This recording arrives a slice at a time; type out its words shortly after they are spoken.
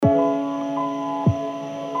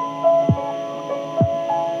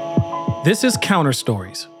This is Counter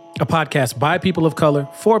Stories, a podcast by people of color,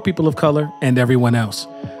 for people of color, and everyone else.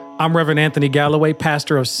 I'm Reverend Anthony Galloway,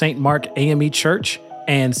 pastor of St. Mark AME Church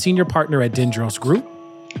and senior partner at Dendros Group.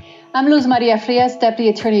 I'm Luz Maria Frias, Deputy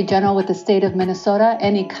Attorney General with the state of Minnesota.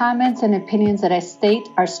 Any comments and opinions that I state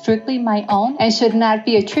are strictly my own and should not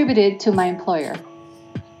be attributed to my employer.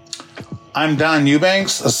 I'm Don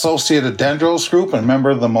Eubanks, Associate at Dendros Group and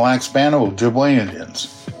member of the Mille Lacs Band of Ojibwe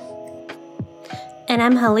Indians. And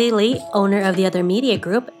I'm Halili, owner of the Other Media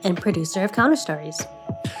Group and producer of Counter Stories.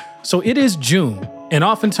 So it is June, and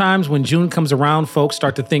oftentimes when June comes around, folks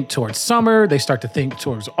start to think towards summer, they start to think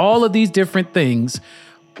towards all of these different things,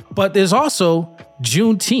 but there's also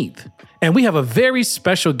Juneteenth. And we have a very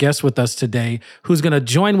special guest with us today who's going to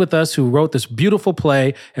join with us, who wrote this beautiful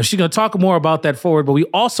play. And she's going to talk more about that forward. But we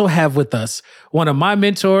also have with us one of my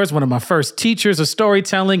mentors, one of my first teachers of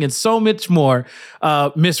storytelling, and so much more,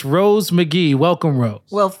 Miss Rose McGee. Welcome, Rose.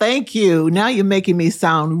 Well, thank you. Now you're making me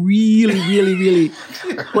sound really,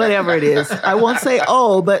 whatever it is. I won't say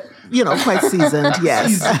old, but quite seasoned,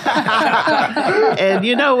 yes. And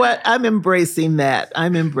you know what? I'm embracing that.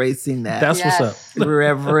 That's yes. what's up.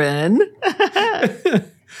 Reverend.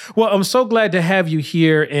 Well, I'm so glad to have you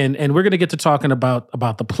here, and we're going to get to talking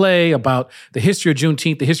about the play, about the history of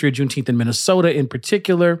Juneteenth in Minnesota in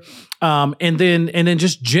particular, and then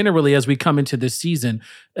just generally as we come into this season.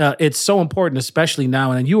 It's so important, especially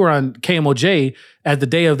now. And you were on KMOJ at the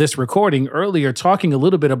day of this recording earlier, talking a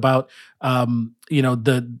little bit about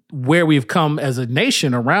where we've come as a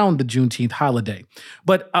nation around the Juneteenth holiday.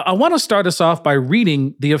 But I want to start us off by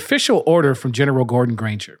reading the official order from General Gordon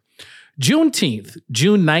Granger. Juneteenth,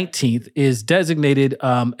 June 19th, is designated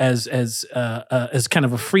as kind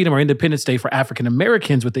of a freedom or independence day for African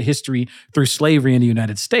Americans with a history through slavery in the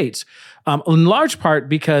United States. In large part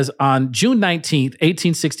because on June 19th,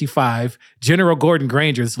 1865, General Gordon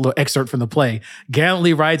Granger, this is a little excerpt from the play,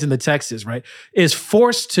 gallantly rides into Texas, right, is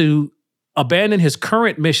forced to abandon his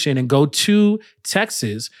current mission and go to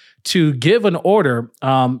Texas to give an order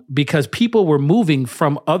because people were moving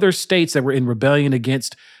from other states that were in rebellion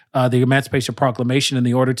against the Emancipation Proclamation in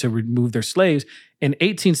the order to remove their slaves. In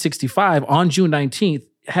 1865, on June 19th,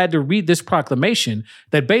 had to read this proclamation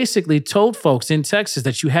that basically told folks in Texas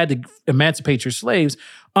that you had to emancipate your slaves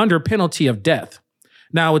under penalty of death.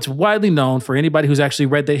 Now, it's widely known for anybody who's actually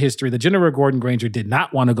read the history that General Gordon Granger did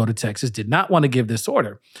not want to go to Texas, did not want to give this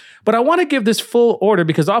order. But I want to give this full order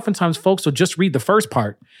because oftentimes folks will just read the first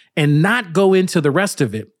part and not go into the rest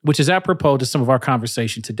of it, which is apropos to some of our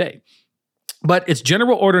conversation today. But it's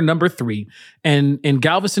General Order Number 3, and in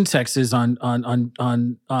Galveston, Texas, on June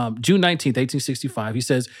 19th, 1865, he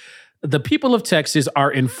says, "The people of Texas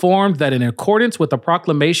are informed that in accordance with a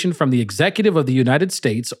proclamation from the Executive of the United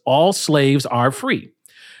States, all slaves are free.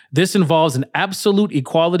 This involves an absolute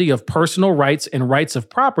equality of personal rights and rights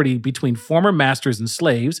of property between former masters and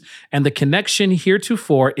slaves, and the connection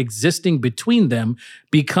heretofore existing between them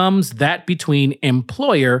becomes that between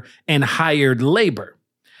employer and hired labor.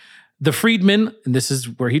 The freedmen," and this is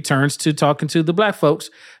where he turns to talking to the black folks,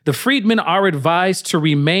 "the freedmen are advised to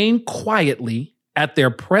remain quietly at their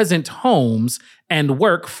present homes and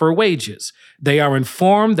work for wages. They are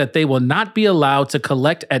informed that they will not be allowed to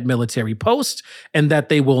collect at military posts and that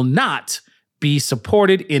they will not be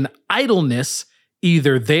supported in idleness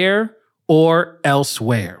either there or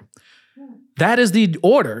elsewhere." That is the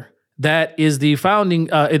order. That is the founding,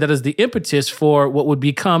 that is the impetus for what would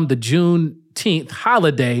become the Juneteenth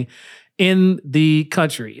holiday in the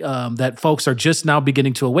country that folks are just now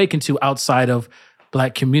beginning to awaken to outside of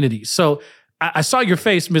Black communities. So I saw your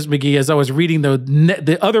face, Ms. McGee, as I was reading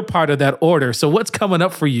the other part of that order. So what's coming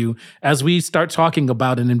up for you as we start talking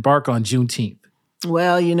about and embark on Juneteenth?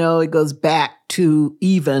 Well, it goes back to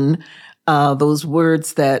even those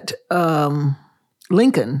words that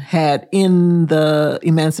Lincoln had in the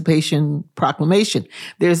Emancipation Proclamation.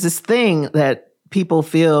 There's this thing that people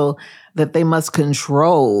feel that they must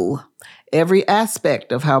control every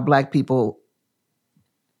aspect of how Black people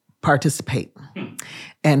participate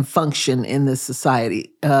and function in this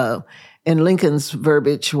society. And Lincoln's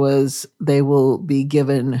verbiage was they will be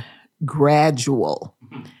given gradual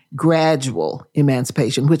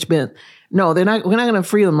emancipation, which meant, no, we're not going to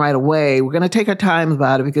free them right away. We're going to take our time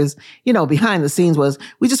about it because, behind the scenes was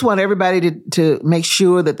we just want everybody to make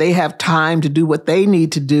sure that they have time to do what they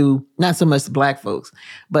need to do, not so much the Black folks,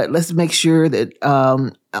 but let's make sure that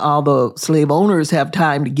all the slave owners have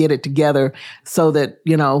time to get it together so that,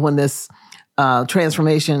 when this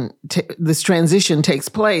this transition takes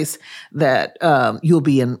place, that you'll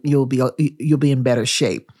be in better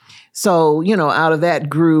shape. So, out of that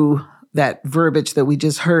grew that verbiage that we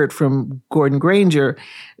just heard from Gordon Granger,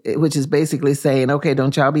 which is basically saying, okay,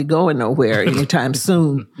 don't y'all be going nowhere anytime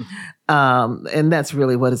soon. And that's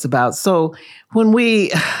really what it's about. So when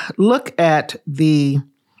we look at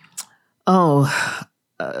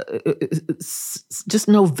just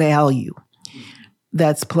no value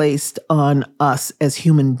that's placed on us as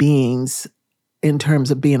human beings in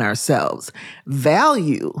terms of being ourselves.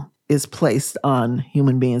 Value is placed on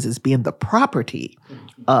human beings as being the property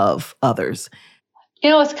of others.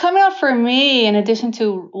 What's coming up for me, in addition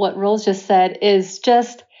to what Rose just said, is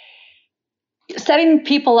just setting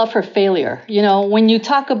people up for failure. When you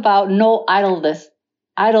talk about no idleness,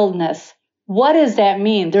 what does that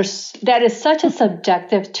mean? That is such a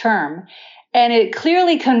subjective term, and it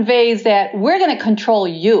clearly conveys that we're going to control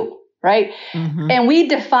you, right? Mm-hmm. And we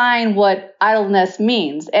define what idleness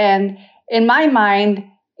means. And in my mind,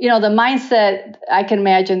 the mindset I can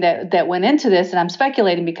imagine that went into this, and I'm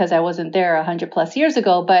speculating because I wasn't there 100 plus years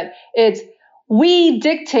ago, but it's we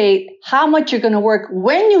dictate how much you're going to work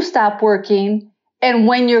when you stop working and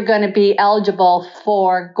when you're going to be eligible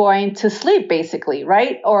for going to sleep, basically,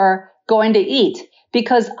 right? Or going to eat,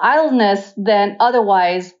 because idleness then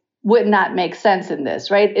otherwise would not make sense in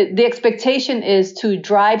this, right? The expectation is to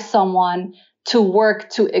drive someone to work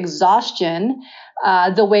to exhaustion,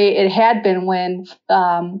 the way it had been when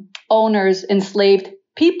owners enslaved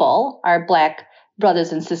people, our Black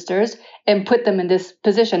brothers and sisters, and put them in this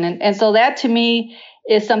position. And so that to me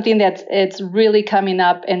is something it's really coming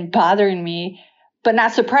up and bothering me, but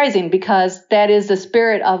not surprising, because that is the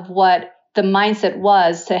spirit of what the mindset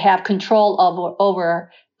was, to have control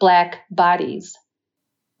over Black bodies.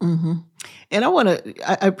 Mm-hmm. And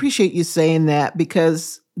I appreciate you saying that,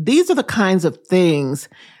 because these are the kinds of things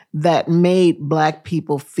that made Black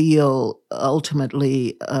people feel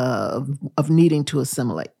ultimately of needing to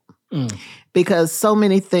assimilate. Because so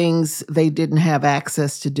many things they didn't have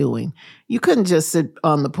access to doing. You couldn't just sit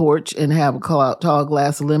on the porch and have a tall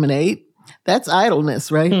glass of lemonade. That's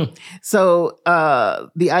idleness, right? So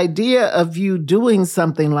the idea of you doing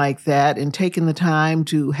something like that and taking the time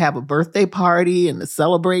to have a birthday party and to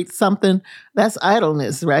celebrate something, that's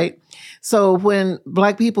idleness, right? So when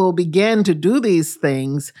Black people began to do these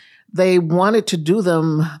things, they wanted to do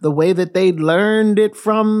them the way that they'd learned it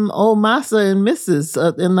from old Massa and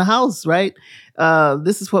Mrs. In the house, right?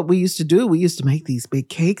 This is what we used to do. We used to make these big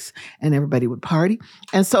cakes and everybody would party.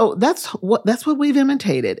 And so that's what we've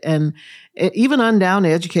imitated. And even on down to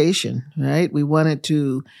education, right? We wanted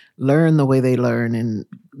to learn the way they learn and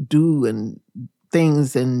do and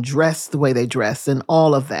things and dress the way they dress and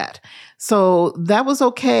all of that. So that was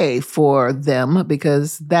okay for them,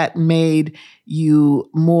 because that made you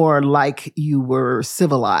more like you were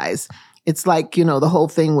civilized. It's like, the whole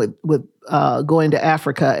thing with going to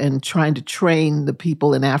Africa and trying to train the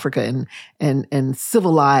people in Africa and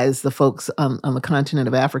civilize the folks on the continent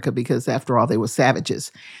of Africa, because after all, they were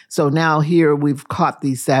savages. So now here we've caught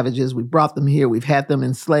these savages, we brought them here, we've had them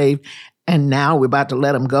enslaved, and now we're about to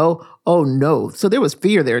let them go. Oh no. So there was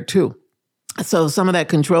fear there too. So some of that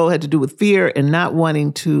control had to do with fear and not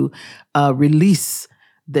wanting to release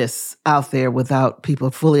this out there without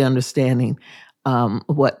people fully understanding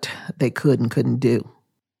what they could and couldn't do.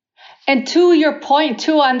 And to your point,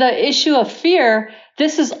 too, on the issue of fear,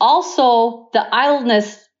 this is also the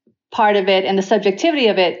idleness part of it, and the subjectivity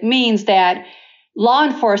of it means that law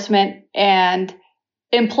enforcement and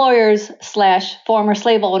employers / former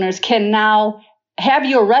slave owners can now have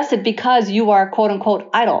you arrested because you are, quote unquote,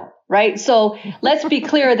 idle, right? So let's be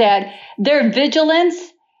clear that their vigilance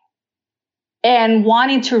and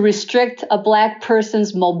wanting to restrict a Black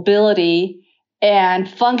person's mobility and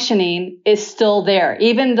functioning is still there,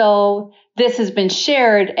 even though this has been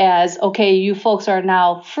shared as, okay, you folks are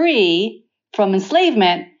now free from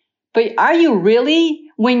enslavement, but are you really,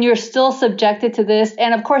 when you're still subjected to this?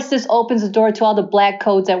 And of course, this opens the door to all the Black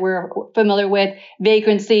codes that we're familiar with,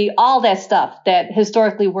 vagrancy, all that stuff that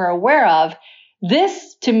historically we're aware of.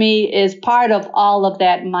 This, to me, is part of all of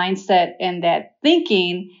that mindset and that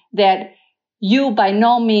thinking that you by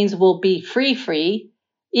no means will be free,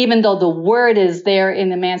 even though the word is there in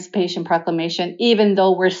the Emancipation Proclamation, even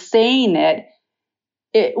though we're saying it,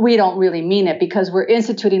 we don't really mean it, because we're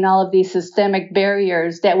instituting all of these systemic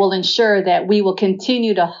barriers that will ensure that we will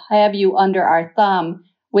continue to have you under our thumb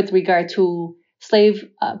with regard to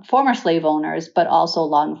former slave owners, but also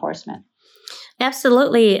law enforcement.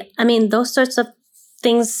 Absolutely. I mean, those sorts of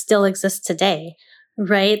things still exist today,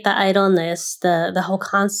 right? The idleness, the whole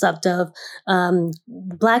concept of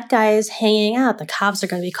Black guys hanging out. The cops are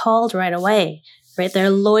going to be called right away, right? They're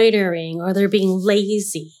loitering or they're being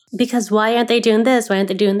lazy. Because why aren't they doing this? Why aren't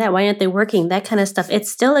they doing that? Why aren't they working? That kind of stuff. It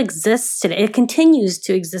still exists today. It continues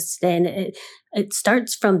to exist today. And it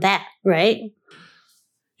starts from that, right?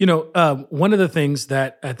 One of the things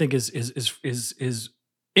that I think is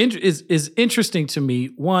interesting to me,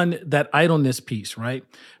 one, that idleness piece, right?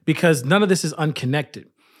 Because none of this is unconnected.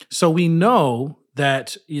 So we know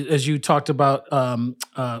that, as you talked about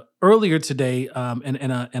earlier today,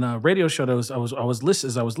 in a radio show that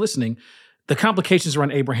I was listening, the complications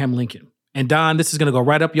around Abraham Lincoln. And Don, this is going to go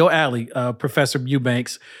right up your alley, Professor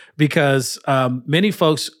Eubanks, because many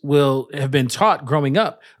folks will have been taught growing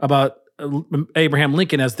up about Abraham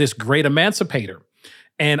Lincoln as this great emancipator.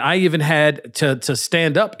 And I even had to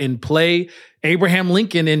stand up and play Abraham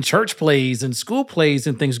Lincoln in church plays and school plays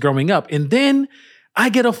and things growing up. And then I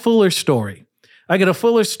get a fuller story.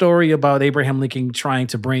 About Abraham Lincoln trying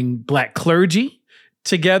to bring Black clergy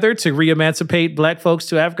together to re-emancipate Black folks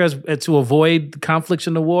to Africa to avoid conflicts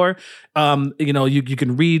in the war. You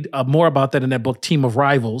can read more about that in that book, Team of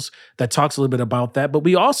Rivals, that talks a little bit about that. But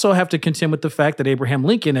we also have to contend with the fact that Abraham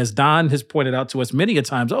Lincoln, as Don has pointed out to us many a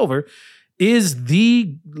times over, is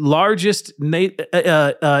the largest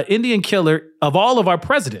Indian killer of all of our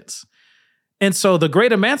presidents. And so the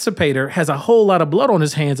great emancipator has a whole lot of blood on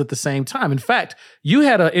his hands at the same time. In fact, you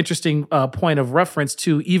had an interesting point of reference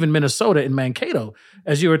to even Minnesota in Mankato,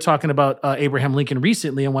 as you were talking about Abraham Lincoln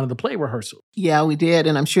recently in one of the play rehearsals. Yeah, we did.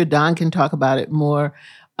 And I'm sure Don can talk about it more,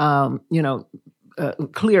 clearer,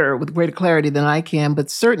 with greater clarity than I can.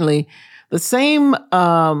 But certainly the same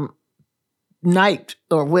night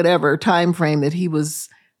or whatever time frame that he was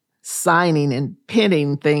signing and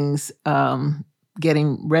penning things,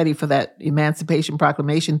 getting ready for that Emancipation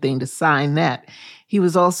Proclamation thing to sign that, he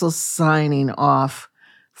was also signing off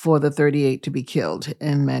for the 38 to be killed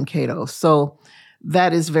in Mankato. So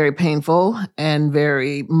that is very painful and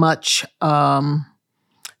very much tells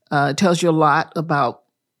you a lot about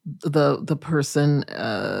the person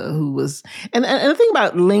who was. And the thing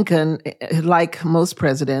about Lincoln, like most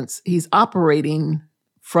presidents, he's operating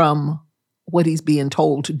from what he's being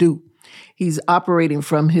told to do. He's operating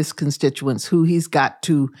from his constituents, who he's got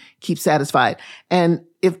to keep satisfied. And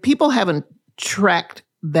if people haven't tracked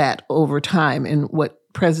that over time, and what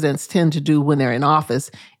presidents tend to do when they're in office,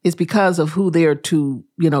 is because of who they're to,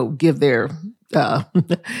 give their,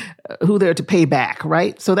 who they're to pay back,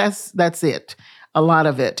 right? So that's it, a lot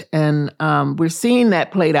of it. And we're seeing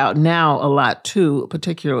that played out now a lot too,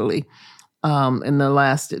 particularly in the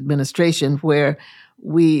last administration, where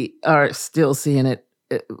we are still seeing it.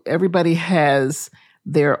 Everybody has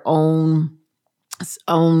their own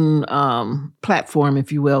platform,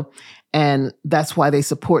 if you will, and that's why they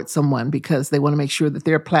support someone, because they want to make sure that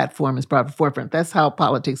their platform is brought to the forefront. That's how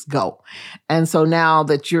politics go. And so now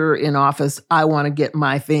that you're in office, I want to get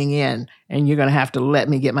my thing in, and you're going to have to let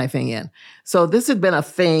me get my thing in. So this had been a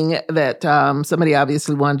thing that somebody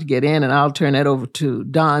obviously wanted to get in, and I'll turn that over to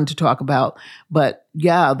Don to talk about. But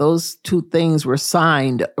yeah, those two things were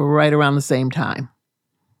signed right around the same time.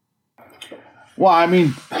 Well, I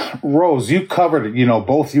mean, Rose, you covered it.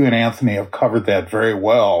 Both you and Anthony have covered that very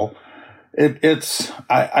well.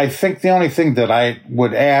 I think the only thing that I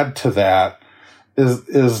would add to that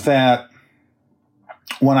is that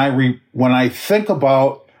when I think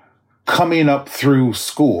about coming up through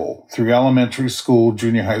school, through elementary school,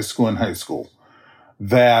 junior high school, and high school,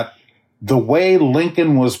 that the way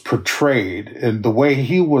Lincoln was portrayed and the way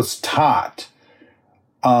he was taught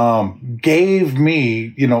gave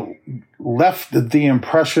me, left the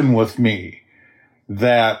impression with me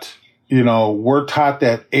that, we're taught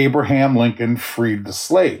that Abraham Lincoln freed the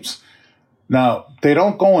slaves. Now, they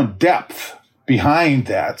don't go in depth behind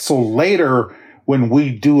that. So later, when we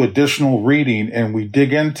do additional reading and we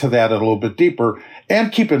dig into that a little bit deeper,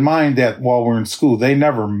 and keep in mind that while we're in school, they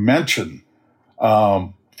never mention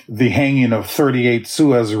the hanging of 38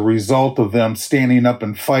 Sioux as a result of them standing up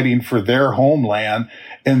and fighting for their homeland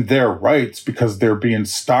and their rights, because they're being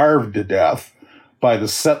starved to death by the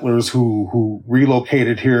settlers who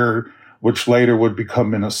relocated here, which later would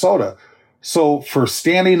become Minnesota. So for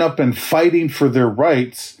standing up and fighting for their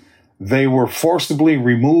rights, they were forcibly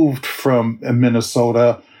removed from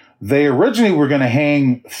Minnesota. They originally were going to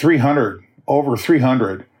hang over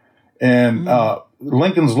 300. And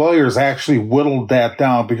Lincoln's lawyers actually whittled that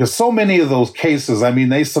down, because so many of those cases,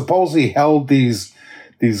 they supposedly held these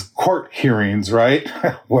court hearings, right?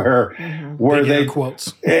 where they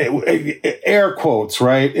air quotes,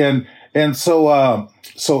 right? And so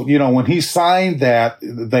when he signed that,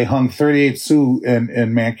 they hung 38 Sioux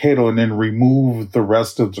in Mankato and then removed the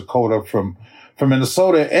rest of Dakota from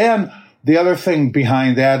Minnesota. And the other thing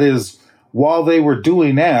behind that is, while they were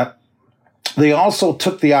doing that, they also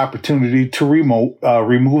took the opportunity to remove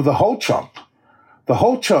the Ho-Chunk. The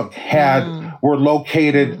Ho-Chunk were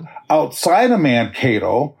located outside of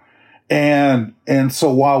Mankato. And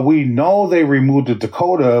so while we know they removed the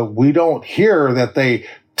Dakota, we don't hear that they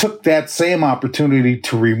took that same opportunity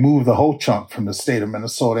to remove the Ho-Chunk from the state of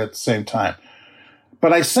Minnesota at the same time.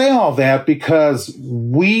 But I say all that because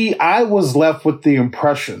I was left with the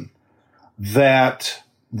impression that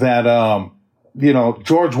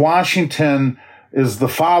George Washington is the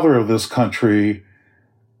father of this country,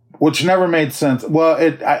 which never made sense. Well,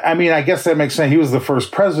 I guess that makes sense. He was the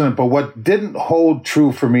first president, but what didn't hold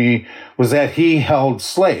true for me was that he held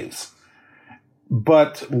slaves.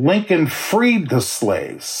 But Lincoln freed the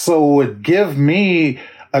slaves. So it would give me,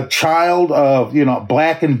 a child of,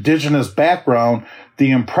 Black indigenous background,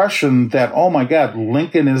 the impression that, oh my God,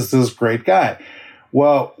 Lincoln is this great guy.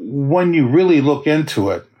 Well, when you really look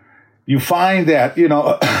into it, you find that,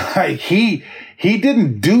 he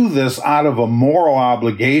didn't do this out of a moral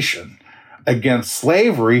obligation against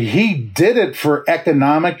slavery. He did it for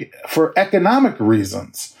economic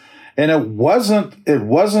reasons. And it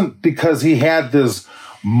wasn't because he had this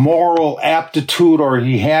moral aptitude or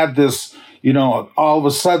he had this, all of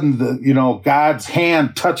a sudden, God's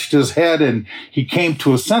hand touched his head and he came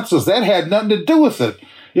to his senses. That had nothing to do with it.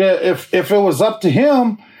 Yeah, if it was up to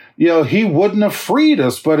him, he wouldn't have freed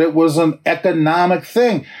us, but it was an economic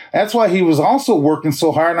thing. That's why he was also working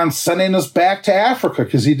so hard on sending us back to Africa,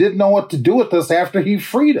 because he didn't know what to do with us after he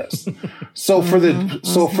freed us. So for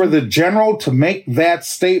the general to make that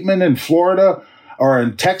statement in Florida or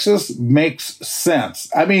in Texas makes sense.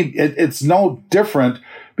 I mean, it's no different,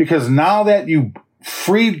 because now that you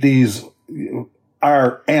freed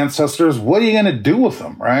our ancestors, what are you going to do with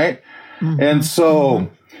them, right? Mm-hmm. And so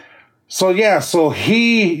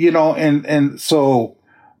he, and so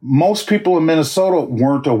most people in Minnesota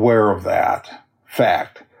weren't aware of that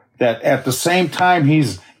fact, that at the same time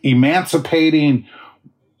he's emancipating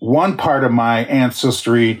one part of my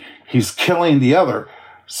ancestry, he's killing the other.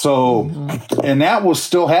 So, and that was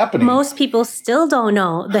still happening. Most people still don't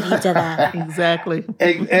know that he did that. Exactly.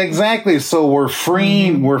 Exactly. So we're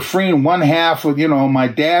freeing one half of, my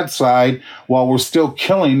dad's side while we're still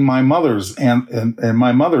killing my mother's and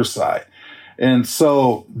my mother's side. And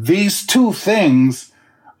so these two things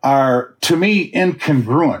are, to me,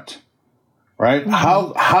 incongruent, right?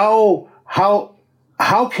 Mm-hmm.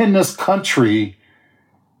 How can this country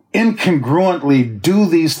incongruently do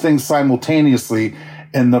these things simultaneously?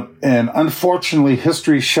 And unfortunately,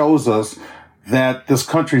 history shows us that this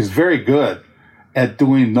country is very good at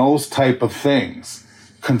doing those type of things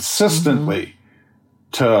consistently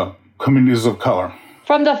to communities of color.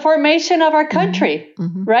 From the formation of our country,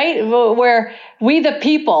 right? Where we the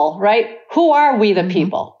people, right? Who are we the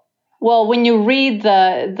people? Well, when you read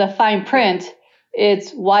the fine print,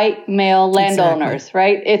 it's white male landowners,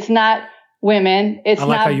 right? It's not women. It's I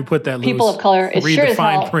like not how you put that, people Louis. of color. It's read sure the as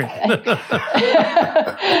fine hell. print.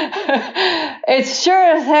 It's sure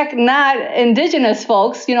as heck not indigenous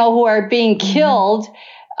folks, who are being killed.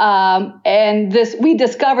 And we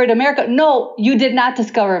discovered America. No, you did not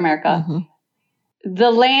discover America. Mm-hmm. The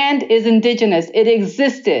land is indigenous. It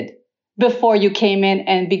existed before you came in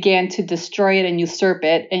and began to destroy it and usurp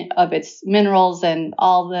it of its minerals and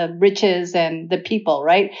all the riches and the people,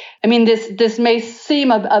 right? I mean, this may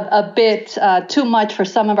seem a bit too much for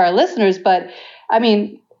some of our listeners, but I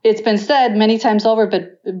mean, it's been said many times over,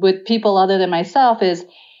 but with people other than myself, is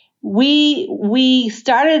we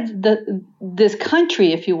started this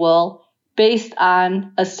country, if you will, based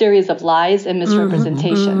on a series of lies and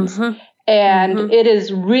misrepresentations. Mm-hmm. And it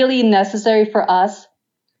is really necessary for us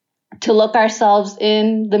to look ourselves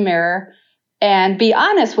in the mirror and be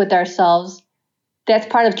honest with ourselves. That's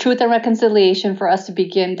part of truth and reconciliation for us to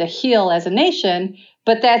begin to heal as a nation.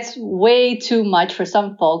 But that's way too much for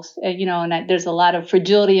some folks, and there's a lot of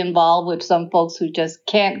fragility involved with some folks who just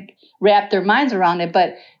can't wrap their minds around it.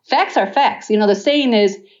 But facts are facts. The saying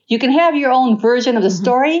is, you can have your own version of the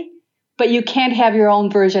story, but you can't have your own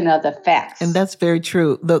version of the facts. And that's very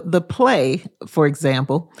true. The play, for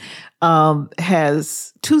example,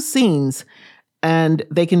 has two scenes, and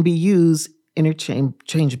they can be used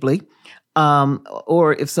interchangeably.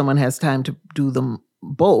 Or if someone has time to do them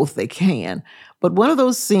both, they can. But one of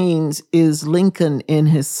those scenes is Lincoln in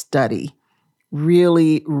his study,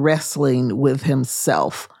 really wrestling with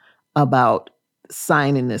himself about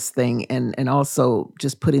signing this thing and also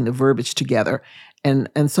just putting the verbiage together.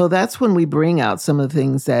 And so that's when we bring out some of the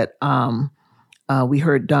things that we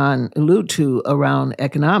heard Don allude to around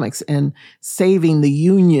economics and saving the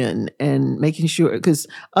union and making sure, because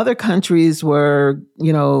other countries were,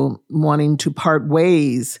 wanting to part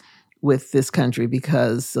ways with this country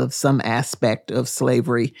because of some aspect of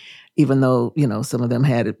slavery, even though, some of them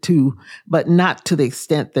had it too, but not to the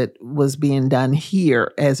extent that was being done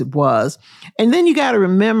here as it was. And then you got to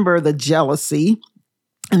remember the jealousy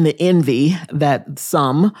and the envy that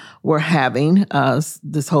some were having,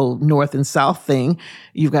 this whole North and South thing.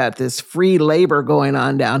 You've got this free labor going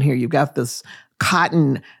on down here. You've got this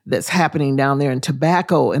cotton that's happening down there and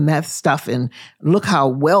tobacco and that stuff. And look how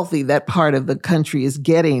wealthy that part of the country is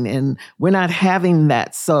getting. And we're not having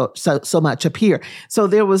that so much up here. So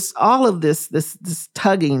there was all of this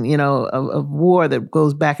tugging, of war that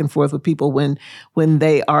goes back and forth with people when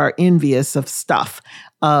they are envious of stuff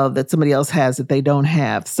that somebody else has that they don't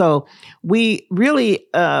have. So we really,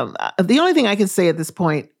 the only thing I can say at this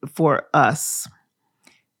point for us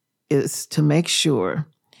is to make sure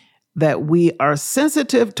that we are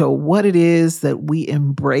sensitive to what it is that we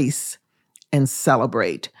embrace and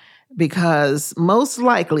celebrate. Because most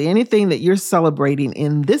likely anything that you're celebrating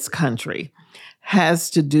in this country has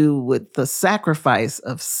to do with the sacrifice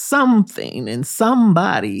of something and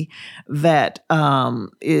somebody that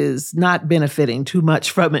is not benefiting too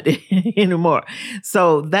much from it anymore.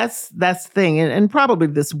 So that's the thing, and probably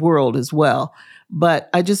this world as well. But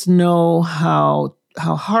I just know how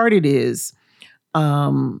hard it is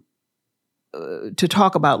to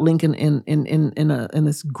talk about Lincoln in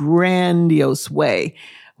this grandiose way.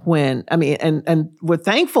 And we're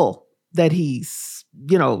thankful that he's,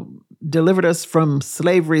 delivered us from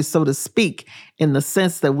slavery, so to speak, in the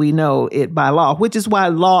sense that we know it by law, which is why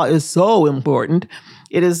law is so important.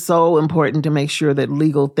 It is so important to make sure that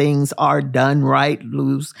legal things are done right,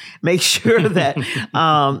 Luz. Make sure that,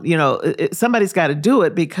 somebody's got to do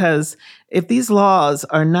it, because if these laws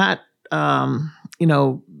are not,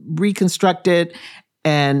 reconstructed,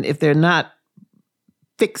 and if they're not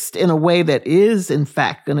fixed in a way that is, in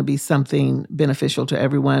fact, going to be something beneficial to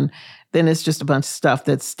everyone, then it's just a bunch of stuff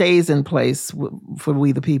that stays in place for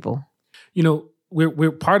we the people.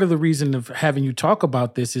 We're part of the reason of having you talk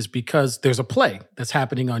about this is because there's a play that's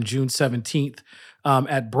happening on June 17th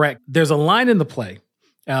at Breck. There's a line in the play,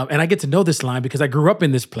 and I get to know this line because I grew up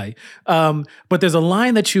in this play. But there's a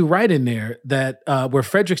line that you write in there that where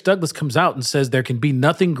Frederick Douglass comes out and says there can be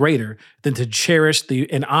nothing greater than to cherish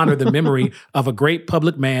and honor the memory of a great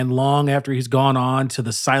public man long after he's gone on to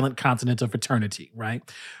the silent continent of eternity, right?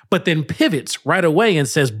 But then pivots right away and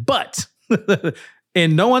says, but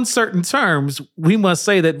in no uncertain terms, we must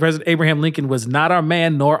say that President Abraham Lincoln was not our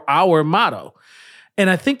man nor our motto. And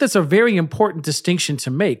I think that's a very important distinction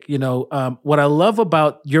to make. What I love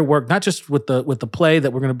about your work, not just with the play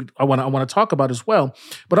that I want to talk about as well,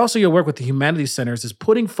 but also your work with the Humanities Centers, is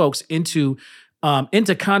putting folks into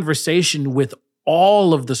conversation with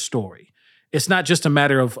all of the story. It's not just a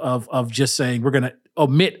matter of just saying we're going to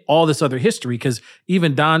omit all this other history, because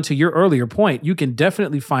even, Don, to your earlier point, you can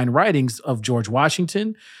definitely find writings of George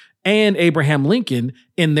Washington and Abraham Lincoln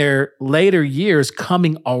in their later years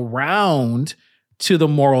coming around to the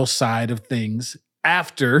moral side of things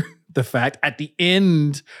after the fact, at the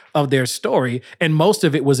end of their story. And most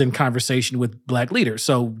of it was in conversation with Black leaders.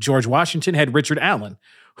 So George Washington had Richard Allen,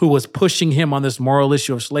 who was pushing him on this moral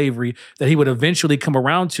issue of slavery that he would eventually come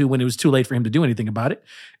around to when it was too late for him to do anything about it.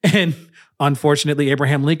 And unfortunately,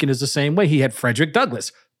 Abraham Lincoln is the same way. He had Frederick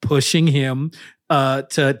Douglass pushing him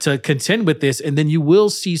to contend with this. And then you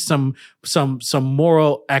will see some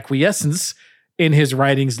moral acquiescence in his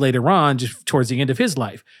writings later on, just towards the end of his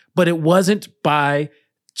life. But it wasn't by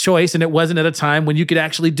choice, and it wasn't at a time when you could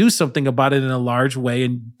actually do something about it in a large way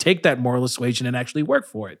and take that moral assuasion and actually work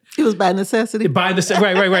for it. It was by necessity.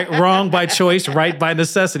 Right. Wrong by choice, right by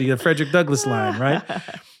necessity. The Frederick Douglass line, right?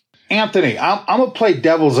 Anthony, I'm going to play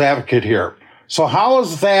devil's advocate here. So how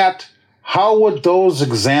would those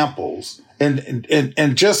examples,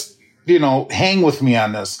 and just, hang with me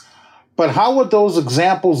on this, but how would those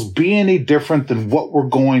examples be any different than what we're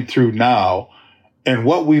going through now and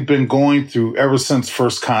what we've been going through ever since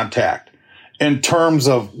first contact, in terms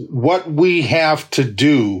of what we have to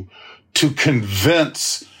do to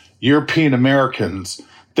convince European Americans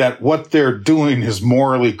that what they're doing is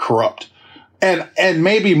morally corrupt? And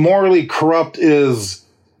maybe morally corrupt is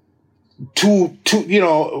too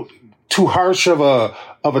harsh of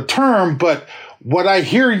a term, but what I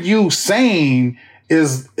hear you saying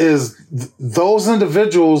is those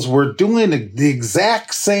individuals were doing the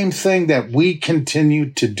exact same thing that we continue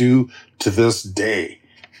to do to this day.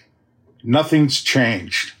 Nothing's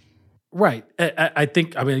changed. Right. I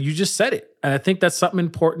think, you just said it. And I think that's something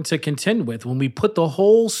important to contend with. When we put the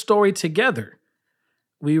whole story together,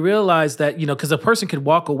 we realize that, because a person could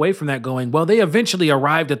walk away from that going, well, they eventually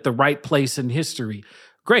arrived at the right place in history.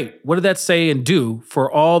 Great. What did that say and do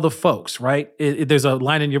for all the folks, right? There's a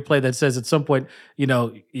line in your play that says at some point,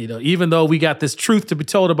 even though we got this truth to be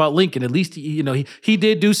told about Lincoln, at least, he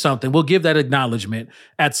did do something. We'll give that acknowledgement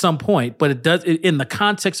at some point. But in the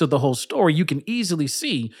context of the whole story, you can easily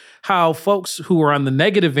see how folks who are on the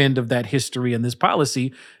negative end of that history and this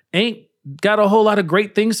policy ain't got a whole lot of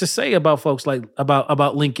great things to say about folks like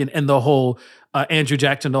about Lincoln and the whole Andrew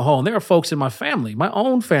Jackson, the whole. And there are folks in my family, my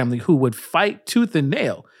own family, who would fight tooth and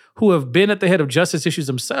nail, who have been at the head of justice issues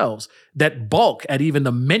themselves, that balk at even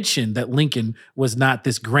the mention that Lincoln was not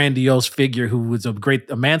this grandiose figure who was a great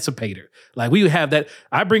emancipator. Like, we have that.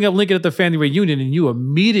 I bring up Lincoln at the family reunion, and you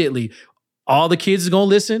immediately, all the kids is going to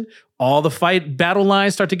listen. All the battle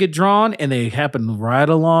lines start to get drawn, and they happen right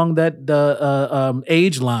along that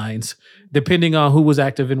age lines, depending on who was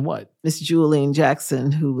active in what. Miss Julian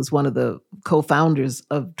Jackson, who was one of the co-founders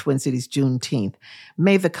of Twin Cities Juneteenth,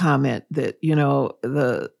 made the comment that,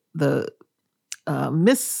 the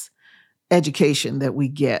miseducation that we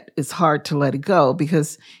get, it's hard to let it go,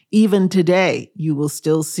 because even today you will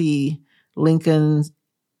still see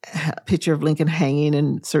picture of Lincoln hanging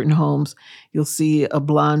in certain homes. You'll see a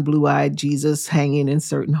blonde, blue-eyed Jesus hanging in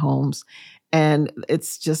certain homes. And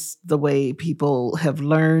it's just the way people have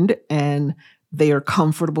learned, and they are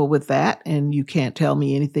comfortable with that. And you can't tell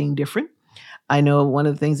me anything different. I know one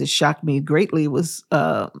of the things that shocked me greatly was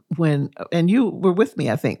and you were with me,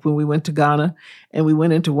 I think, when we went to Ghana and we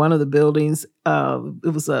went into one of the buildings.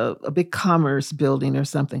 It was a big commerce building or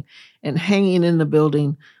something. And hanging in the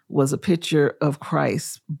building was a picture of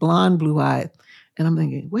Christ, blonde, blue-eyed. And I'm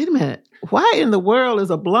thinking, wait a minute, why in the world is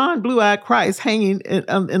a blonde, blue-eyed Christ hanging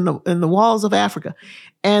in the walls of Africa?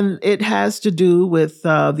 And it has to do with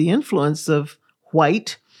the influence of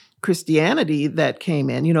white Christianity that came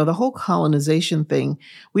in. The whole colonization thing,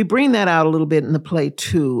 we bring that out a little bit in the play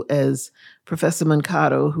too, as Professor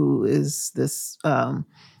Mankato, who is this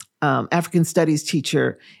African studies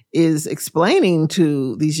teacher, is explaining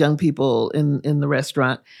to these young people in the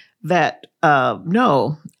restaurant that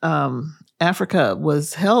Africa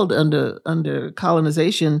was held under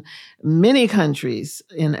colonization. Many countries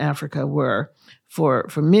in Africa were for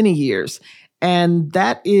many years. And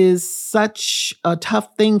that is such a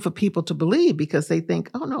tough thing for people to believe, because they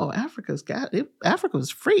think, oh no, Africa was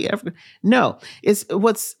free. Africa is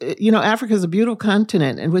a beautiful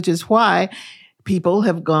continent, and which is why people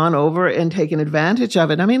have gone over and taken advantage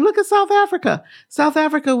of it. I mean, look at South Africa. South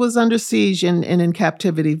Africa was under siege and in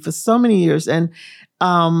captivity for so many years, and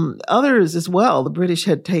others as well. The British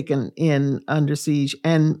had taken in under siege,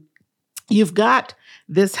 and you've got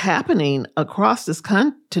this happening across this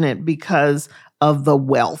continent because of the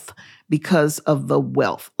wealth,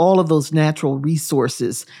 all of those natural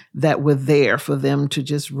resources that were there for them to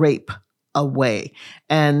just rape away.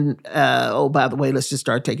 And, by the way, let's just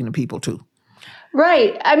start taking the people too.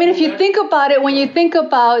 Right. I mean, if you think about it, when you think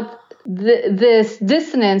about this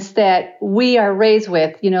dissonance that we are raised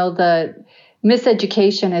with, the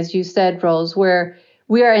miseducation, as you said, Rose, where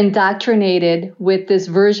we are indoctrinated with this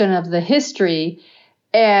version of the history,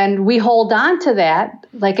 and we hold on to that.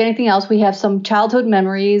 Like anything else, we have some childhood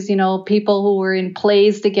memories, people who were in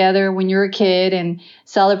plays together when you were a kid and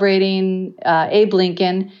celebrating Abe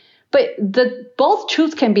Lincoln. But both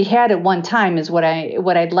truths can be had at one time is what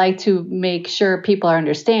I'd like to make sure people are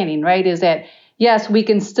understanding, right? Is that, yes, we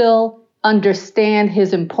can still understand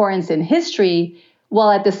his importance in history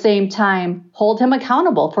while at the same time hold him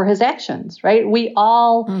accountable for his actions, right? We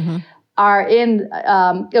all are in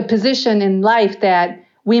a position in life that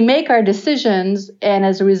we make our decisions, and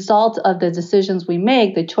as a result of the decisions we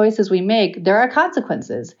make, the choices we make, there are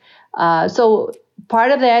consequences. So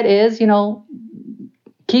part of that is,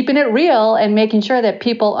 keeping it real and making sure that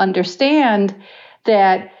people understand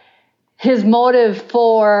that his motive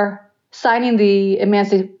for signing the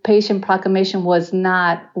Emancipation Proclamation was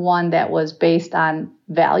not one that was based on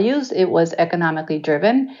values. It was economically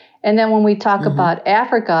driven. And then when we talk about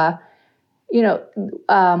Africa,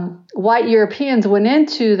 white Europeans went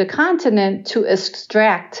into the continent to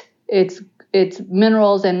extract its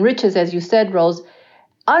minerals and riches, as you said, Rose,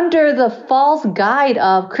 under the false guide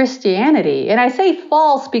of Christianity. And I say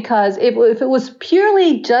false because if it was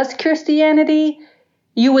purely just Christianity,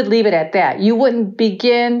 you would leave it at that. You wouldn't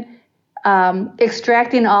begin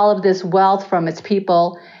extracting all of this wealth from its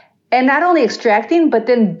people. And not only extracting, but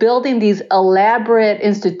then building these elaborate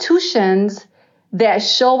institutions that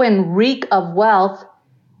show and reek of wealth,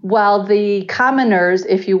 while the commoners,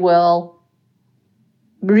 if you will,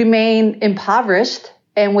 remain impoverished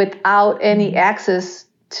and without any access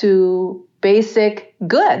to basic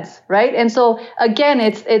goods, right? And so again,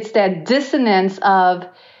 it's that dissonance of,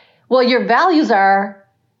 well, your values are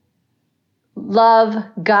love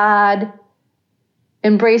God,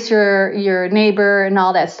 embrace your neighbor and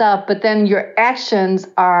all that stuff, but then your actions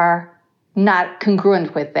are not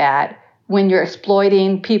congruent with that when you're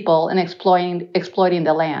exploiting people and exploiting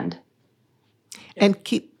the land. And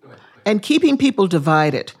keeping people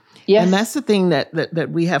divided. Yes. And that's the thing that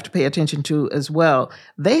we have to pay attention to as well.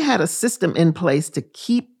 They had a system in place to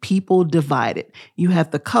keep people divided. You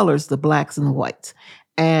had the colors, the blacks and the whites.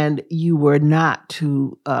 And you were not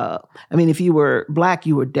to, if you were black,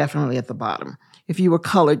 you were definitely at the bottom. If you were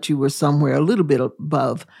colored, you were somewhere a little bit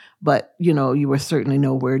above, but, you were certainly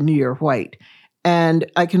nowhere near white. And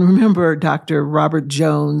I can remember Dr. Robert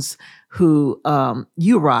Jones, who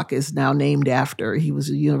UROC is now named after. He was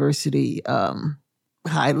a university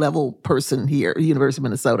high-level person here, University of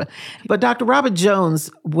Minnesota. But Dr. Robert Jones,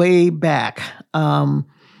 way back,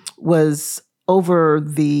 was over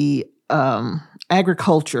the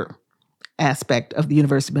agriculture aspect of the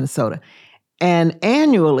University of Minnesota. And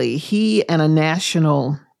annually, he and a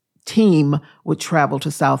national team would travel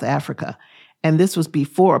to South Africa. And this was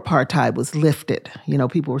before apartheid was lifted.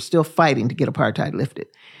 People were still fighting to get apartheid lifted.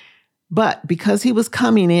 But because he was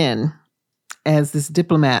coming in as this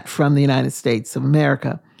diplomat from the United States of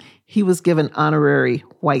America, he was given honorary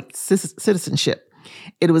white citizenship.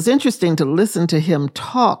 It was interesting to listen to him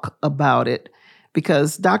talk about it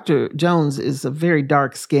because Dr. Jones is a very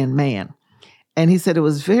dark-skinned man. And he said it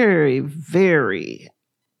was very, very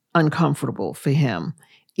uncomfortable for him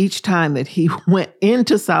each time that he went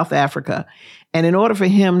into South Africa. And in order for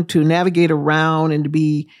him to navigate around and to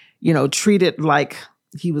be, treated like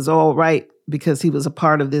he was all right because he was a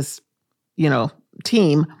part of this,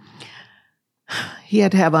 team, he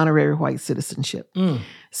had to have honorary white citizenship.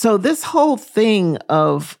 So this whole thing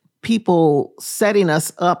of people setting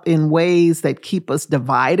us up in ways that keep us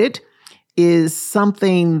divided is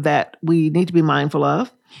something that we need to be mindful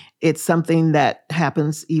of. It's something that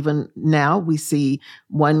happens even now. We see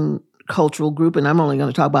one cultural group, and I'm only going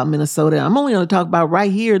to talk about Minnesota. I'm only going to talk about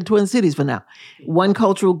right here in Twin Cities for now. One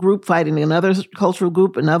cultural group fighting another cultural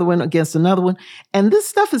group, another one against another one. And this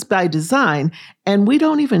stuff is by design, and we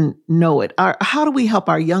don't even know it. How do we help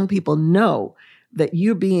our young people know that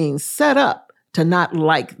you're being set up to not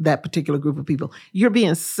like that particular group of people? You're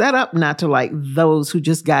being set up not to like those who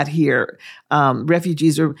just got here,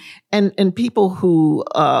 refugees and people who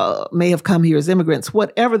may have come here as immigrants,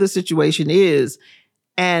 whatever the situation is,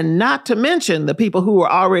 and not to mention the people who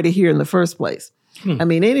were already here in the first place.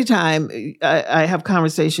 Anytime I have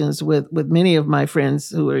conversations with many of my friends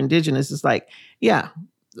who are indigenous, it's like, yeah,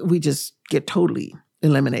 we just get totally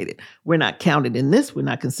eliminated. We're not counted in this. We're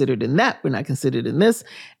not considered in that. We're not considered in this.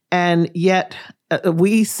 And yet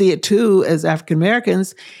we see it too as African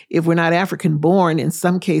Americans. If we're not African born, in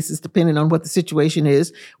some cases, depending on what the situation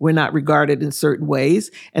is, we're not regarded in certain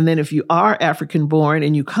ways. And then if you are African born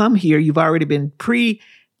and you come here, you've already been trained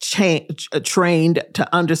to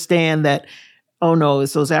understand that, oh no,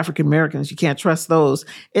 it's those African Americans. You can't trust those.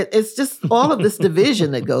 It's just all of this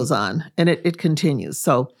division that goes on, and it continues.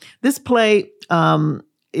 So this play,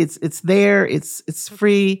 it's there, it's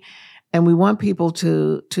free. And we want people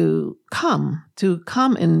to come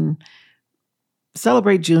and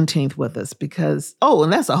celebrate Juneteenth with us because,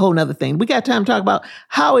 and that's a whole nother thing. We got time to talk about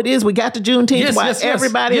how it is we got to Juneteenth, why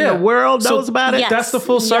everybody in the world knows about it. Yes, that's the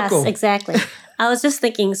full circle. Yes, exactly. I was just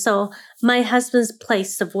thinking, so my husband's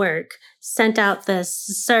place of work sent out this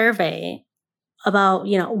survey about,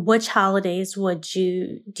 which holidays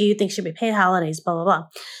do you think should be paid holidays, blah, blah, blah.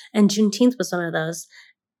 And Juneteenth was one of those.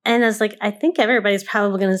 And I was like, I think everybody's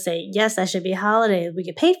probably going to say, yes, that should be a holiday. We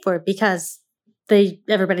get paid for it because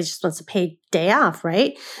everybody just wants a paid day off,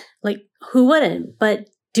 right? Like, who wouldn't? But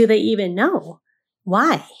do they even know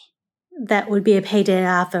why that would be a paid day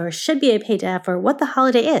off or should be a paid day off or what the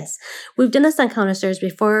holiday is? We've done this on Counter Stories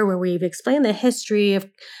before where we've explained the history of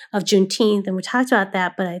Juneteenth and we talked about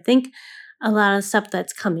that. But I think a lot of stuff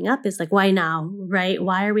that's coming up is like, why now, right?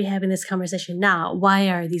 Why are we having this conversation now? Why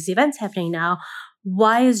are these events happening now?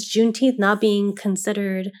 Why is Juneteenth not being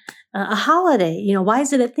considered a holiday? Why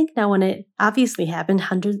is it a thing now when it obviously happened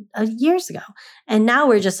hundreds of years ago? And now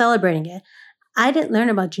we're just celebrating it. I didn't learn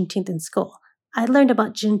about Juneteenth in school. I learned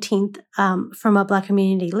about Juneteenth from a Black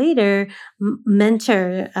community leader, my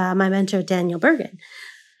mentor, Daniel Bergen.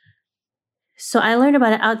 So I learned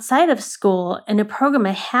about it outside of school in a program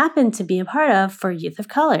I happened to be a part of for youth of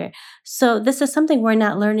color. So this is something we're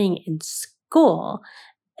not learning in school.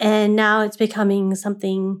 And now it's becoming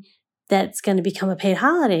something that's going to become a paid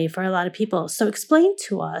holiday for a lot of people. So explain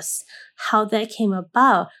to us how that came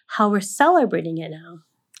about, how we're celebrating it now.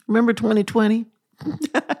 Remember 2020?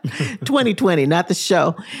 2020, not the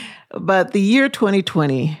show. But the year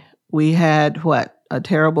 2020 we had a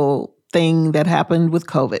terrible thing that happened with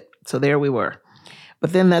COVID. So there we were.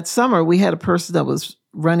 But then that summer, we had a person that was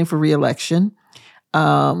running for re-election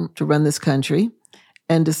to run this country,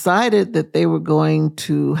 and decided that they were going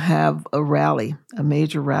to have a rally, a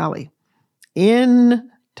major rally in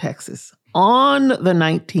Texas on the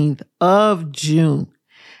 19th of June.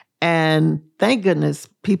 And thank goodness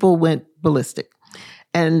people went ballistic.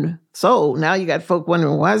 And so now you got folk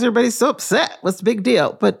wondering, why is everybody so upset? What's the big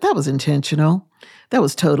deal? But that was intentional. That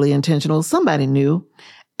was totally intentional. Somebody knew.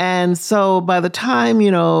 And so by the time,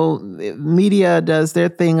 media does their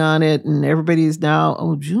thing on it and everybody's now,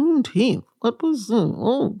 Juneteenth, what was,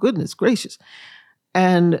 goodness gracious.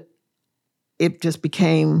 And it just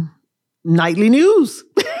became nightly news.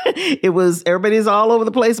 Everybody's all over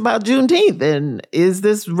the place about Juneteenth. And is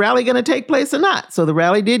this rally going to take place or not? So the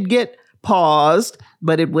rally did get paused,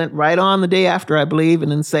 but it went right on the day after, I believe,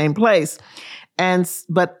 and in the same place.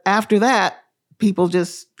 But after that, people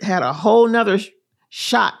just had a whole nother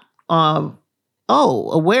shot of,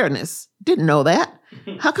 awareness. Didn't know that.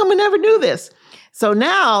 How come we never knew this? So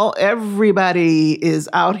now everybody is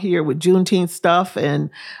out here with Juneteenth stuff. And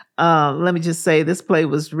let me just say, this play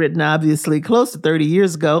was written obviously close to 30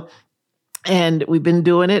 years ago. And we've been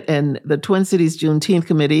doing it. And the Twin Cities Juneteenth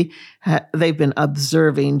Committee, they've been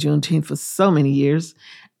observing Juneteenth for so many years.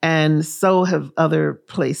 And so have other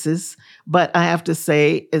places. But I have to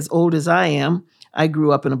say, as old as I am, I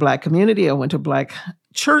grew up in a Black community. I went to Black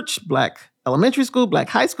church, Black elementary school, Black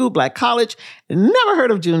high school, Black college. Never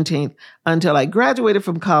heard of Juneteenth until I graduated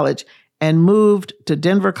from college and moved to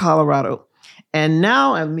Denver, Colorado. And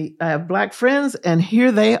now I have Black friends, and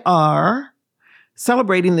here they are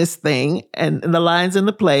celebrating this thing and the lines in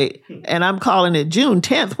the play. And I'm calling it June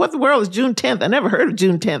 10th. What the world is June 10th? I never heard of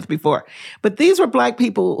June 10th before. But these were Black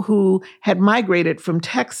people who had migrated from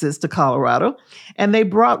Texas to Colorado, and they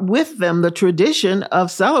brought with them the tradition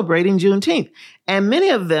of celebrating Juneteenth. And many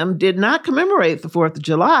of them did not commemorate the 4th of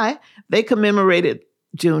July. They commemorated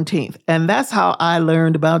Juneteenth. And that's how I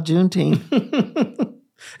learned about Juneteenth.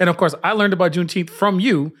 And of course, I learned about Juneteenth from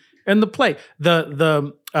you in the play.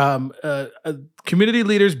 The community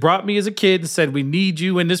leaders brought me as a kid and said, we need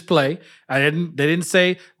you in this play. They didn't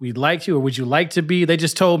say, we'd like you or would you like to be? They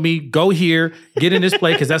just told me, go here, get in this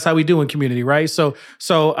play, because that's how we do in community, right? So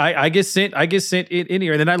I get sent in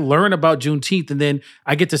here, and then I learn about Juneteenth, and then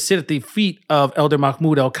I get to sit at the feet of Elder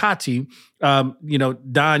Mahmoud El-Kati.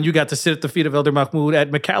 Don, you got to sit at the feet of Elder Mahmoud at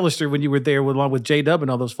McAllister when you were there, along with J-Dub and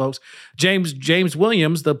all those folks. James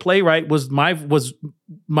Williams, the playwright, was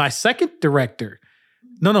my second director.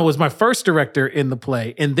 No, it was my first director in the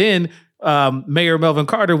play. And then Mayor Melvin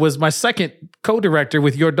Carter was my second co-director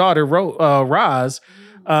with your daughter, Roz,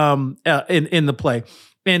 in the play.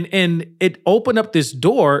 And it opened up this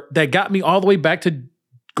door that got me all the way back to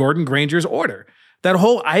Gordon Granger's order. That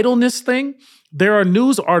whole idleness thing. There are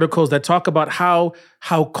news articles that talk about how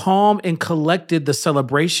calm and collected the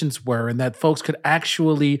celebrations were, and that folks could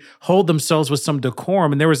actually hold themselves with some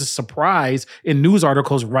decorum. And there was a surprise in news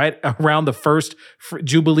articles right around the first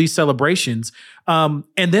Jubilee celebrations. And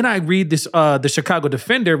then I read this, the Chicago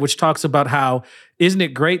Defender, which talks about how, isn't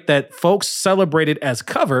it great that folks celebrated as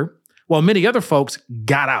cover while many other folks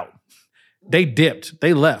got out. They dipped,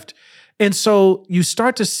 they left. And so you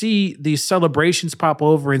start to see these celebrations pop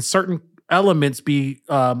over, and certain elements be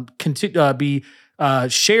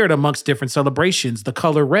shared amongst different celebrations. The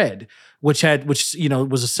color red, which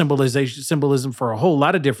was a symbolism for a whole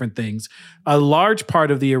lot of different things. A large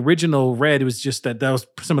part of the original red was just that was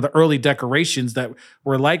some of the early decorations that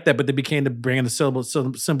were like that, but they became to bring the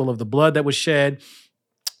symbol of the blood that was shed.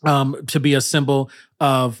 To be a symbol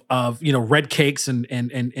of red cakes and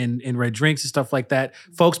red drinks and stuff like that.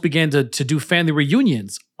 Folks began to do family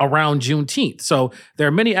reunions around Juneteenth. So there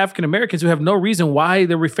are many African Americans who have no reason why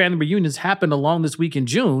their family reunions happen along this week in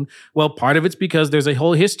June. Well, part of it's because there's a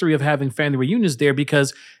whole history of having family reunions there,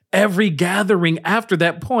 because every gathering after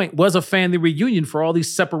that point was a family reunion for all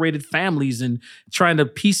these separated families and trying to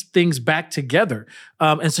piece things back together.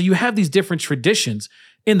 And so you have these different traditions.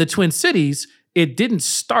 In the Twin Cities, it didn't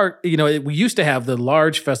start, we used to have the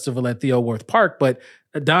large festival at Theo Worth Park, but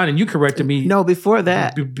Don, and you corrected me. No, before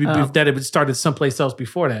that. That it started someplace else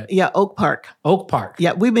before that. Yeah, Oak Park. Oak Park.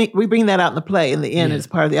 Yeah, we bring that out in the play in the end as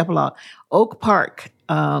part of the epilogue. Oak Park,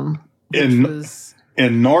 in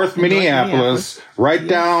North Minneapolis, right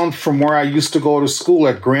down from where I used to go to school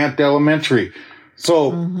at Grant Elementary.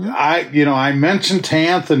 So I mentioned to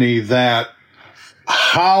Anthony that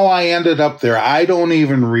how I ended up there, I don't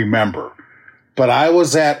even remember. But I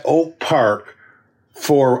was at Oak Park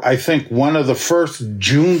for, I think, one of the first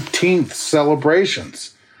Juneteenth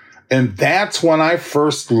celebrations. And that's when I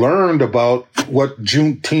first learned about what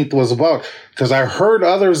Juneteenth was about, because I heard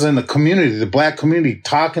others in the community, the Black community,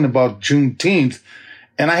 talking about Juneteenth,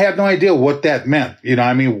 and I had no idea what that meant.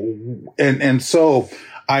 And so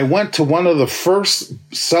I went to one of the first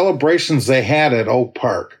celebrations they had at Oak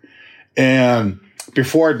Park, and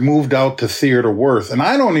before it moved out to Theater Worth. And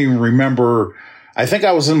I don't even remember, I think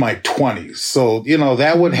I was in my 20s. So,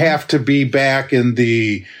 that would have to be back in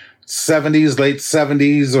the 70s, late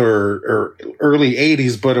 70s or early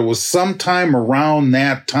 80s, but it was sometime around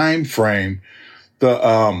that time frame.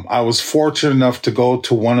 I was fortunate enough to go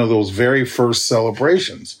to one of those very first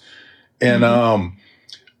celebrations. And,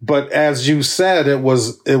 but as you said, it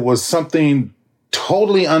was something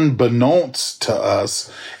totally unbeknownst to us.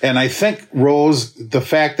 And I think, Rose, the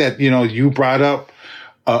fact that, you brought up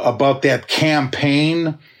about that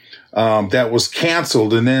campaign that was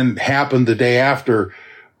canceled and then happened the day after.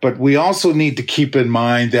 But we also need to keep in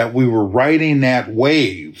mind that we were riding that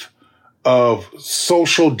wave of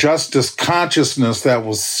social justice consciousness that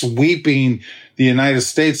was sweeping the United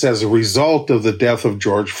States as a result of the death of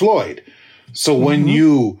George Floyd. So when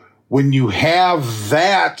you have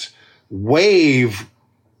that wave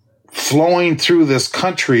flowing through this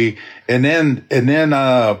country, and then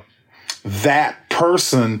that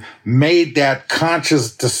person made that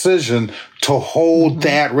conscious decision to hold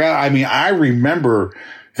that rally. I mean, I remember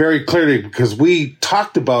very clearly because we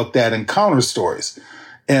talked about that in Counter Stories,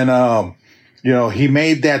 and he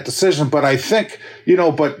made that decision. But I think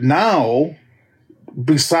but now,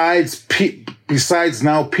 besides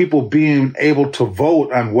now people being able to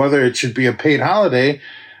vote on whether it should be a paid holiday,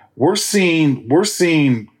 we're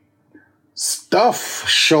seeing stuff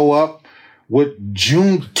show up with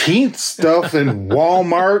Juneteenth stuff in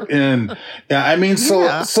Walmart. And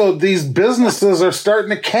so these businesses are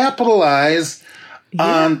starting to capitalize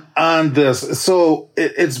on this. So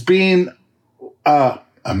it's being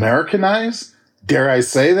Americanized. Dare I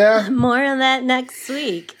say that? More on that next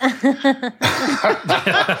week.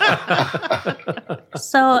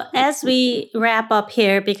 So as we wrap up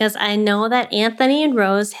here, because I know that Anthony and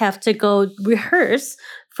Rose have to go rehearse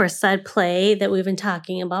for said play that we've been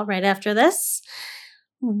talking about right after this,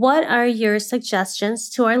 what are your suggestions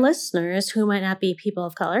to our listeners who might not be people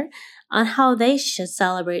of color on how they should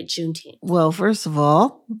celebrate Juneteenth? Well, first of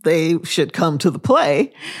all, they should come to the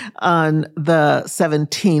play on the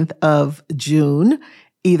 17th of June,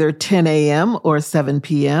 either 10 a.m. or 7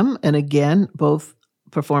 p.m. And again, both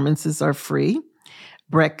performances are free.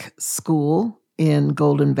 Breck School in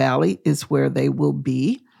Golden Valley is where they will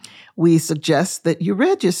be. We suggest that you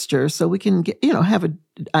register so we can get, have an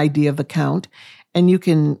idea of the count. And you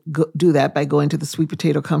can do that by going to the Sweet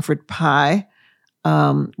Potato Comfort Pie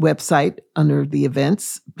website under the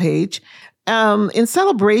events page. In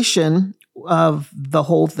celebration of the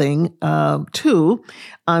whole thing, too,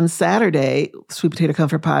 on Saturday, Sweet Potato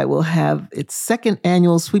Comfort Pie will have its second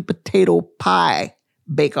annual Sweet Potato Pie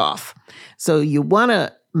Bake-Off. So you want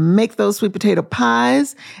to make those sweet potato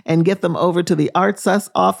pies and get them over to the ArtSUS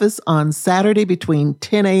office on Saturday between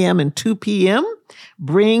 10 a.m. and 2 p.m.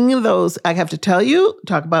 Bring those. I have to tell you,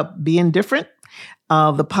 talk about being different.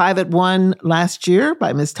 The pie that won last year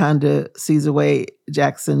by Miss Tonda Caesarway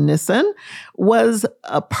Jackson Nissen was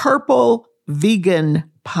a purple vegan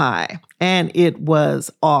pie, and it was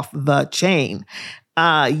off the chain.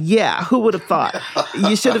 Who would have thought?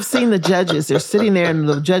 You should have seen the judges. They're sitting there, and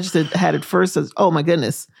the judge that had it first says, "Oh my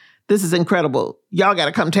goodness, this is incredible. Y'all got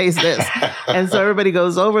to come taste this." And so everybody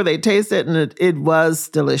goes over, they taste it, and it was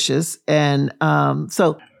delicious. And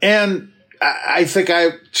And I think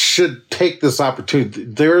I should take this opportunity.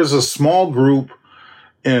 There is a small group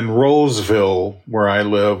in Roseville, where I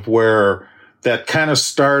live, where that kind of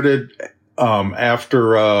started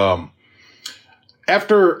after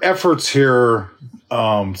efforts here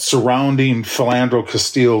surrounding Philandro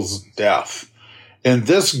Castile's death. And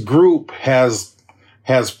this group has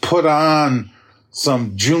put on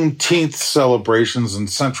some Juneteenth celebrations in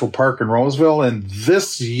Central Park in Roseville. And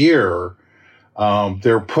this year,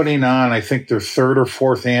 they're putting on, I think, their third or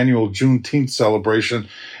fourth annual Juneteenth celebration.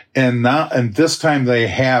 And this time they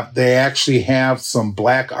actually have some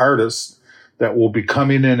Black artists that will be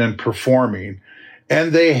coming in and performing.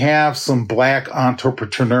 And they have some Black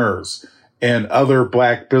entrepreneurs and other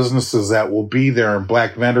Black businesses that will be there and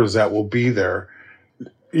Black vendors that will be there.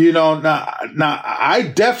 Now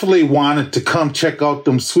I definitely wanted to come check out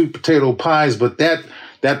them sweet potato pies, but that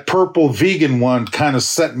purple vegan one kind of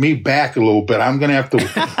set me back a little bit. I'm going to have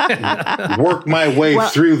to work my way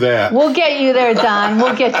through that. We'll get you there, Don.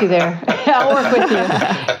 We'll get you there. I'll work with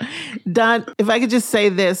you. Don, if I could just say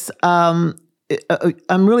this, I'm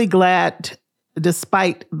really glad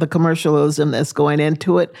despite the commercialism that's going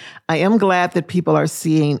into it, I am glad that people are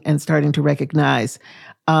seeing and starting to recognize.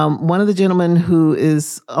 One of the gentlemen who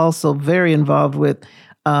is also very involved with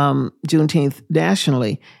Juneteenth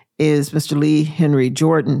nationally is Mr. Lee Henry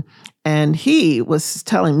Jordan. And he was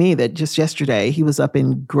telling me that just yesterday he was up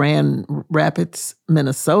in Grand Rapids,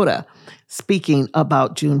 Minnesota, speaking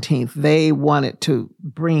about Juneteenth. They wanted to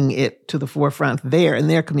bring it to the forefront there in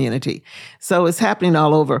their community. So it's happening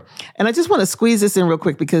all over. And I just want to squeeze this in real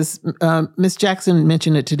quick because Ms. Jackson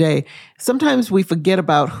mentioned it today. Sometimes we forget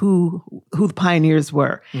about who the pioneers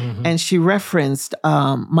were. Mm-hmm. And she referenced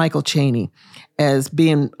Michael Chaney as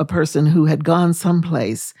being a person who had gone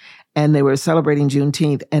someplace and they were celebrating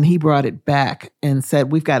Juneteenth, and he brought it back and said,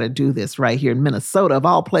 we've got to do this right here in Minnesota. Of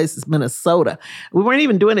all places, Minnesota. We weren't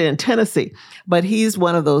even doing it in Tennessee, but he's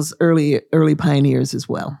one of those early pioneers as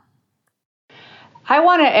well. I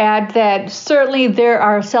want to add that certainly there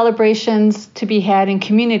are celebrations to be had in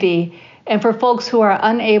community, and for folks who are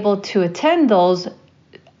unable to attend those,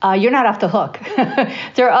 you're not off the hook.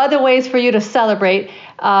 There are other ways for you to celebrate.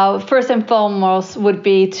 First and foremost would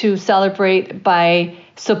be to celebrate by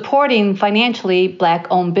supporting financially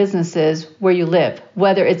Black-owned businesses where you live,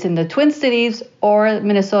 whether it's in the Twin Cities or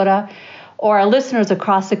Minnesota or our listeners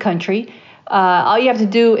across the country. All you have to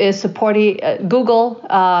do is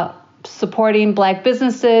Google supporting Black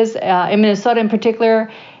businesses, in Minnesota in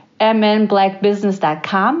particular,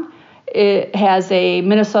 mnblackbusiness.com. It has a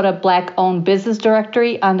Minnesota Black-owned business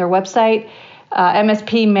directory on their website.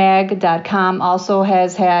 MSPmag.com also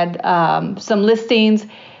has had some listings.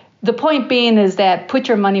 The point being is that put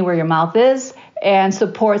your money where your mouth is and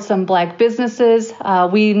support some Black businesses.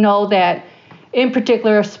 We know that, in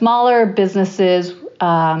particular, smaller businesses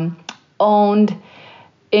owned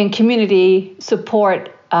in community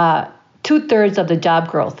support 2/3 of the job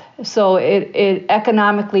growth. So it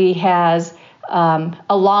economically has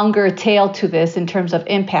a longer tail to this in terms of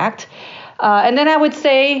impact. And then I would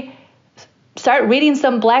say, start reading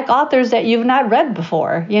some Black authors that you've not read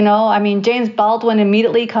before. James Baldwin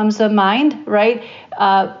immediately comes to mind, right?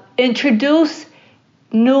 Introduce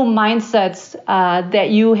new mindsets that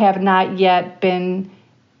you have not yet been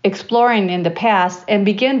exploring in the past and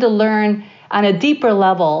begin to learn on a deeper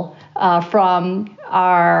level from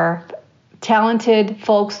our talented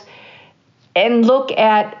folks and look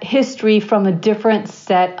at history from a different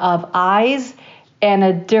set of eyes and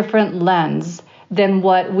a different lens than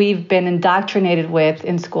what we've been indoctrinated with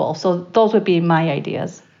in school. So those would be my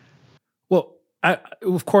ideas. Well,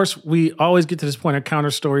 of course, we always get to this point of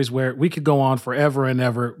Counter Stories where we could go on forever and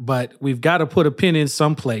ever, but we've got to put a pin in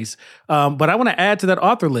someplace. But I want to add to that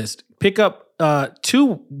author list. Pick up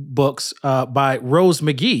 2 books by Rose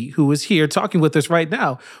McGee, who is here talking with us right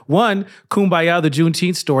now. One, Kumbaya, the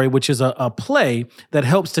Juneteenth Story, which is a play that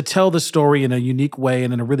helps to tell the story in a unique way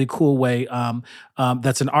and in a really cool way.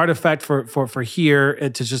 That's an artifact for here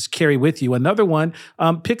to just carry with you. Another one,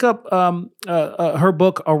 pick up her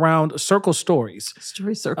book around Circle Stories.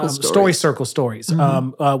 Story Circle Stories,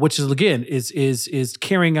 mm-hmm. Which is, again, is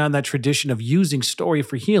carrying on that tradition of using story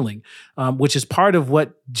for healing, which is part of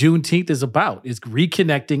what Juneteenth is about. Is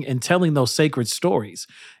reconnecting and telling those sacred stories.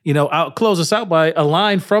 I'll close us out by a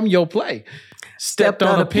line from your play. Stepped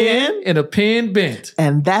on a pin and a pin bent.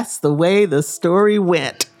 And that's the way the story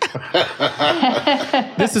went.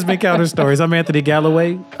 This has been Counter Stories. I'm Anthony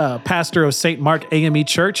Galloway, pastor of St. Mark AME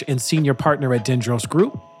Church and senior partner at Dendros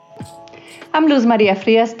Group. I'm Luz Maria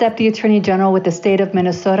Frias, Deputy Attorney General with the state of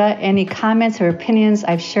Minnesota. Any comments or opinions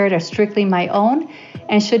I've shared are strictly my own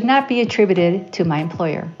and should not be attributed to my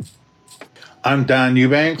employer. I'm Don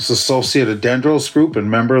Eubanks, Associate at Dendros Group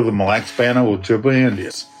and member of the Mille Lacs Band of Ojibwe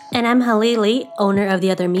Indians. And I'm Halili, owner of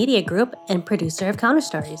the Other Media Group and producer of Counter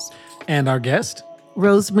Stories. And our guest?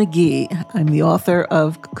 Rose McGee. I'm the author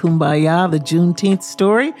of Kumbaya, the Juneteenth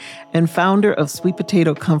Story, and founder of Sweet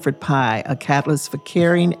Potato Comfort Pie, a catalyst for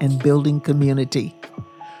caring and building community.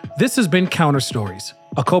 This has been Counter Stories,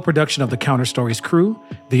 a co-production of the Counter Stories crew,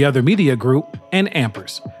 the Other Media Group, and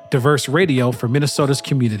Ampers, diverse radio for Minnesota's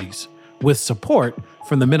communities, with support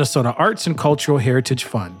from the Minnesota Arts and Cultural Heritage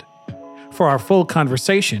Fund. For our full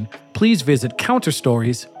conversation, please visit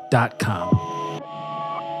counterstories.com.